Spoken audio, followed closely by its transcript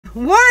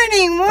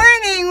Warning,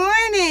 warning,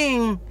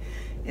 warning!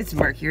 It's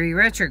Mercury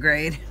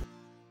retrograde.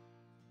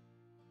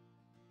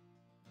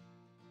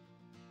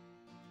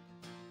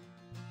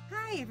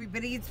 Hi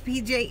everybody, it's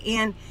PJ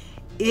and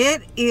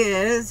it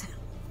is...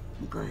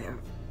 I'm gonna have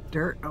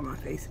dirt on my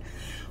face.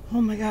 Oh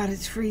my god,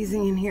 it's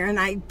freezing in here, and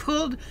I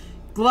pulled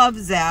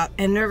gloves out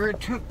and never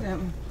took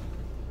them.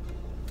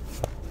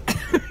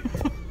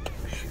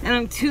 And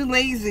I'm too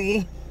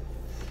lazy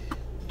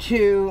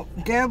to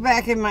go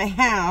back in my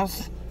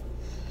house.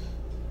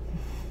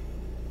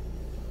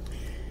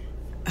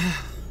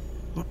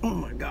 Oh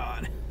my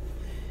god,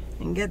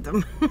 and get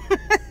them.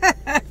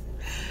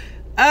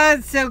 Oh,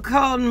 it's so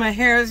cold and my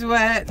hair is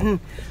wet, and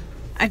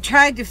I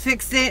tried to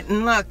fix it,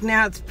 and look,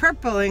 now it's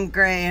purple and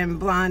gray and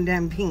blonde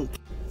and pink.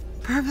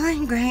 Purple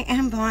and gray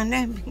and blonde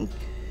and pink.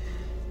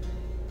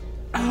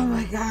 Oh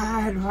my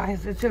god, why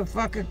is it so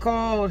fucking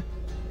cold?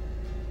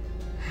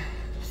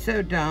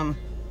 So dumb.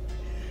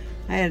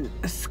 I had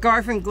a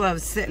scarf and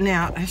gloves sitting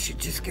out. I should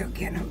just go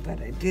get them,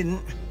 but I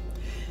didn't.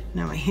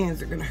 Now my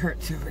hands are gonna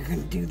hurt, so we're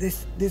gonna do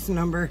this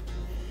number.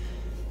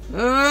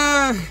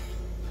 Ugh.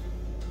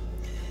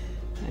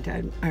 I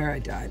died.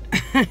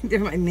 I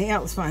did my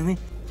nails finally.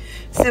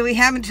 So we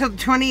have until the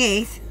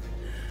 28th.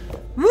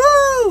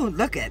 Woo!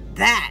 Look at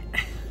that.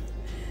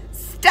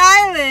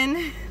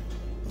 Styling.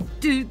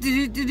 Do.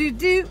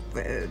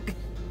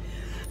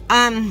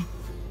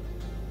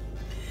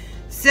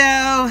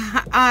 So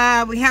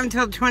we have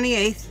until the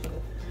 28th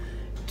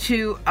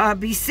to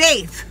be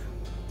safe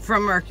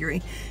from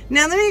Mercury.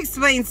 Now let me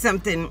explain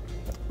something,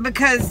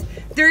 because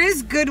there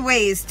is good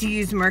ways to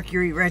use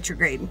Mercury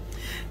retrograde.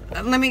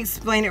 Let me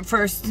explain it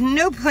first.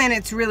 No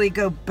planets really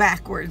go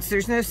backwards.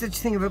 There's no such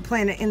thing of a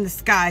planet in the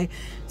sky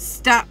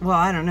well,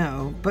 I don't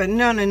know, but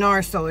none in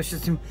our solar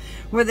system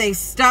where they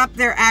stop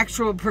their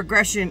actual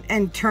progression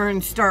and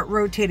start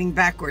rotating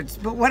backwards.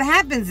 But what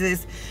happens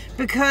is,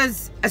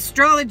 because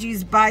astrology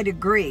is by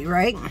degree,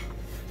 right?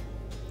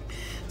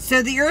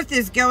 So the Earth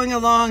is going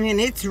along in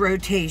its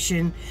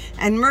rotation,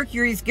 and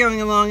Mercury's going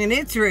along in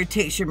its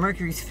rotation.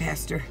 Mercury's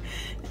faster.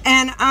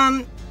 And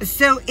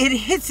so it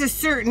hits a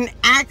certain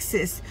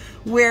axis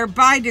where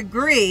by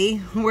degree,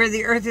 where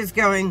the Earth is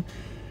going,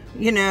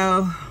 you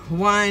know,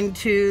 1,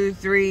 2,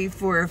 3,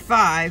 4,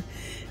 5,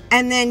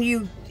 and then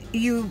you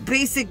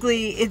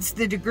basically, it's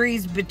the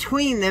degrees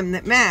between them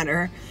that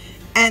matter.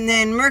 And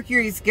then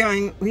Mercury's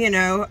going,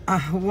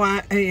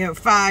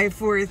 5,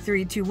 4,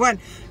 3, 2, 1.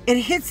 It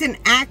hits an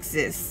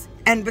axis,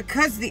 and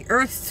because the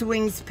Earth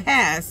swings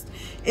past,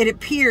 it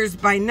appears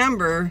by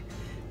number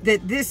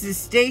that this is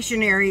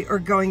stationary or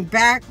going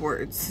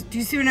backwards. Do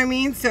you see what I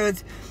mean? So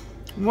it's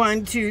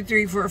 1, 2,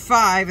 3, 4,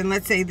 5, and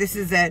let's say this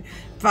is at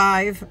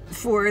 5,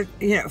 4,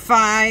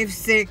 5,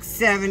 6,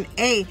 7,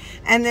 8,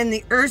 and then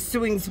the Earth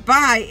swings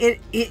by. It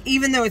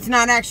even though it's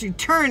not actually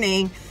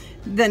turning,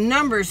 the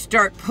numbers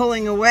start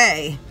pulling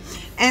away.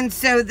 And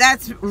so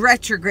that's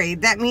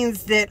retrograde. That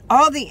means that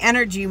all the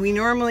energy we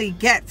normally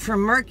get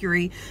from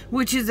Mercury,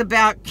 which is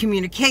about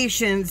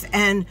communications,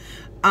 and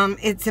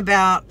it's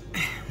about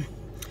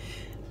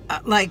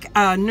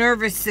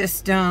nervous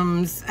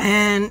systems,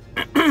 and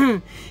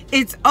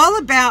it's all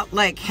about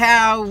like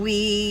how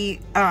we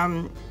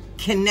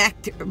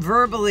connect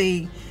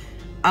verbally,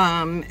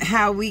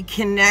 how we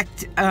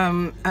connect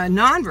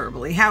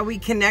non-verbally, how we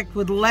connect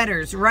with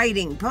letters,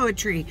 writing,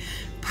 poetry,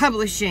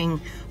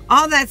 publishing,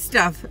 all that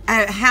stuff,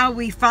 how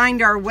we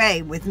find our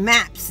way with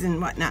maps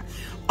and whatnot.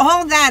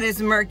 All that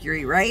is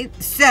Mercury, right?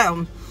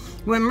 So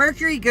when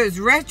Mercury goes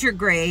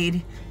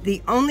retrograde,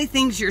 the only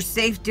things you're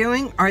safe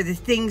doing are the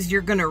things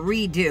you're going to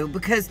redo,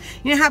 because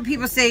you know how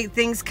people say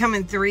things come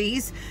in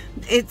threes?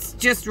 It's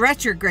just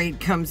retrograde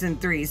comes in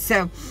threes.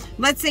 So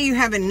let's say you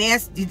have a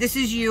nasty, this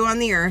is you on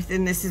the Earth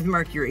and this is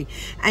Mercury,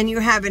 and you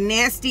have a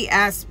nasty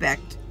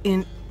aspect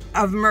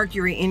of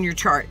Mercury in your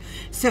chart.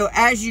 So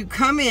as you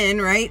come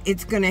in, right,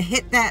 it's going to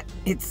hit that,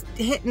 it's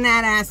hitting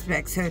that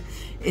aspect. So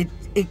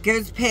it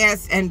goes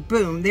past and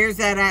boom, there's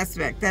that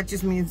aspect. That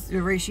just means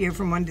the ratio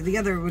from one to the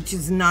other, which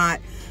is not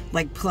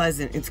like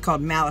pleasant. It's called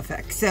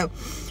malefic. So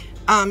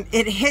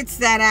it hits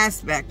that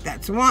aspect.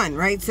 That's one,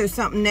 right? So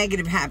something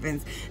negative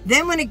happens.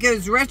 Then when it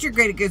goes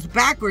retrograde, it goes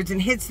backwards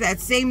and hits that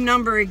same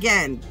number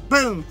again.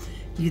 Boom.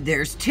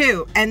 There's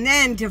 2. And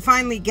then to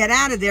finally get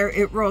out of there,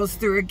 it rolls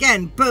through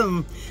again.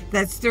 Boom.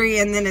 That's 3.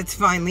 And then it's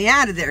finally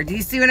out of there. Do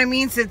you see what I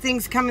mean? So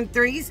things come in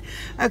threes.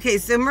 Okay,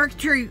 so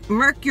Mercury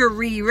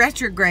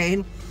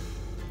retrograde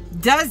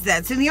does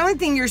that. So the only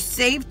thing you're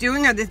safe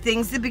doing are the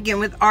things that begin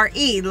with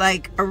RE,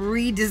 like a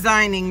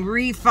redesigning,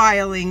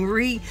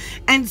 refiling,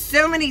 and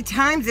so many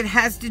times it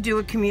has to do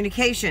with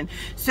communication.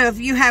 So if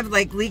you have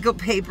like legal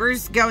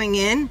papers going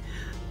in,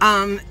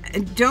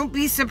 don't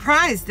be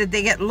surprised that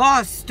they get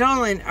lost,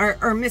 stolen,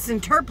 or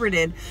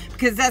misinterpreted,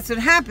 because that's what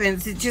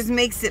happens. It just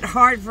makes it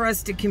hard for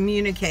us to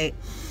communicate.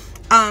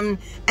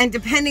 And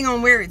depending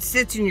on where it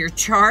sits in your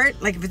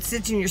chart, like if it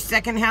sits in your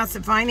second house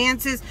of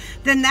finances,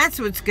 then that's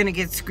what's going to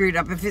get screwed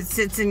up. If it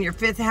sits in your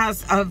fifth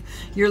house of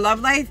your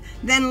love life,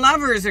 then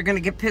lovers are going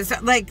to get pissed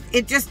off. Like,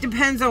 it just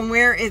depends on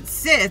where it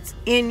sits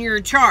in your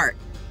chart.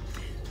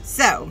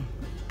 So,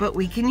 but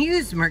we can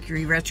use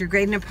Mercury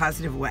retrograde in a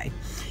positive way.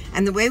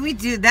 And the way we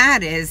do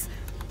that is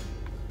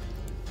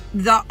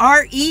the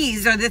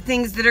REs are the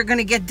things that are going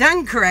to get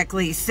done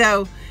correctly.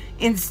 So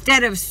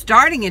instead of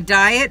starting a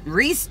diet,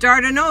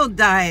 restart an old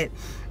diet.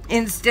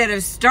 Instead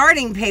of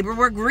starting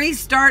paperwork,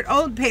 restart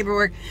old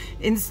paperwork.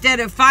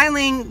 Instead of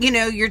filing,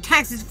 your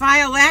taxes,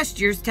 file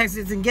last year's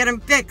taxes and get them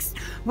fixed.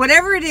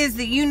 Whatever it is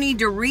that you need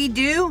to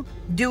redo,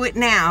 do it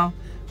now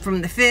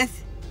from the 5th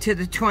to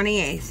the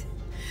 28th.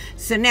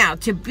 So now,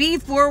 to be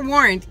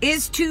forewarned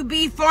is to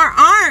be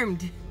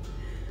forearmed.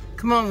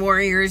 Come on,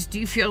 warriors. Do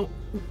you feel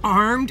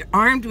armed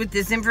with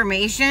this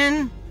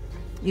information?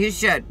 You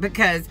should,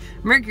 because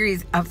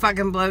Mercury's a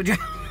fucking blowjob.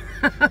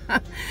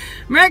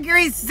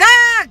 Mercury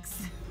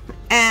sucks!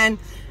 And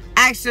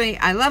actually,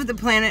 I love the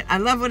planet. I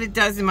love what it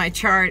does in my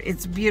chart.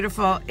 It's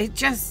beautiful. It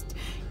just,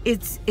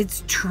 it's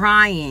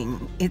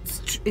trying.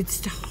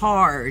 It's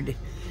hard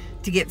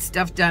to get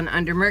stuff done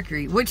under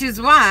Mercury, which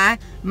is why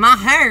my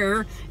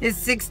hair is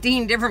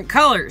 16 different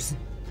colors.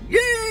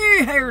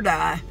 Yay, hair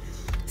dye.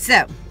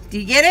 So, do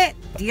you get it?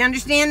 Do you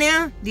understand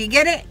now? Do you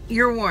get it?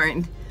 You're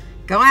warned.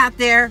 Go out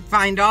there,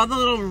 find all the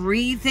little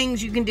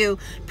things you can do.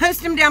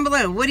 Post them down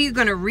below. What are you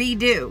going to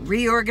redo?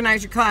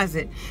 Reorganize your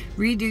closet.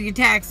 Redo your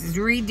taxes.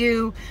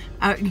 Redo.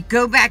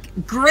 Go back.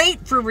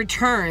 Great for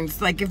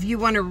returns. Like if you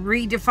want to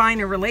redefine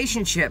a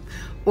relationship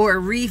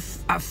or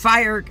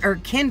fire or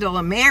kindle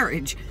a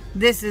marriage.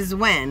 This is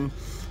when.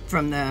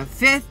 From the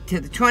 5th to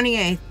the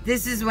 28th.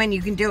 This is when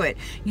you can do it.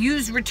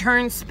 Use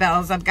return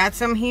spells. I've got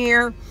some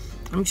here.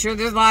 I'm sure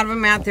there's a lot of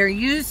them out there.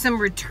 Use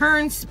some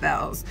return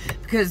spells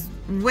because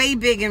way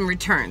big in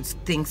returns.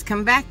 Things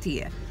come back to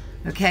you.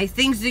 Okay?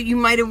 Things that you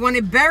might have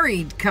wanted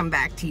buried come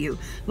back to you.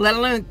 Let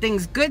alone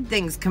good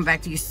things come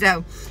back to you.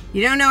 So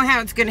you don't know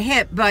how it's going to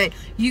hit, but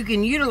you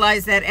can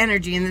utilize that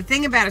energy. And the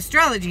thing about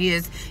astrology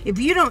is if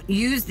you don't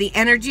use the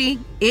energy,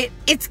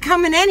 it's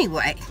coming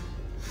anyway.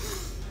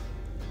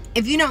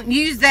 If you don't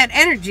use that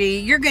energy,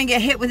 you're going to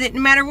get hit with it no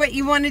matter what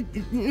you want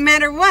to, no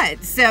matter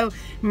what. So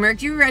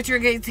Mercury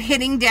retrograde's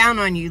hitting down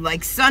on you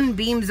like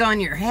sunbeams on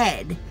your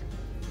head.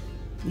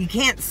 You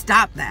can't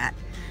stop that.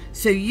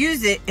 So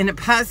use it in a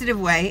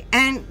positive way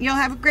and you'll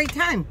have a great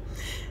time.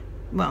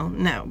 Well,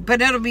 no,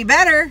 but it'll be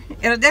better.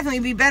 It'll definitely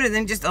be better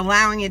than just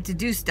allowing it to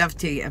do stuff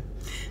to you.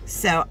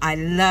 So I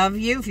love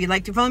you. If you'd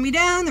like to follow me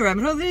down the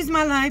rabbit hole that is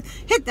my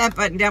life, hit that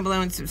button down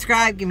below and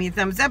subscribe. Give me a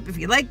thumbs up if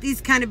you like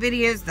these kind of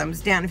videos.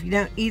 Thumbs down if you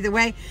don't. Either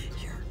way,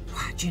 you're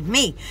watching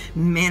me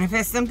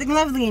manifest something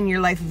lovely in your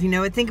life. If you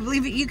know it, think it,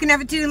 believe it, you can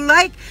have it too.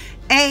 Like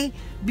a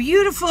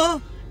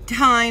beautiful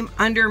time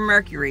under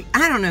Mercury.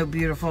 I don't know,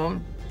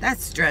 beautiful.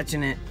 That's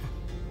stretching it.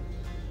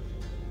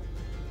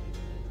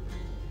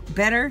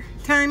 Better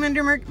time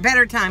under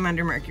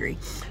Mercury.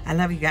 I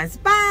love you guys.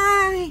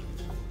 Bye.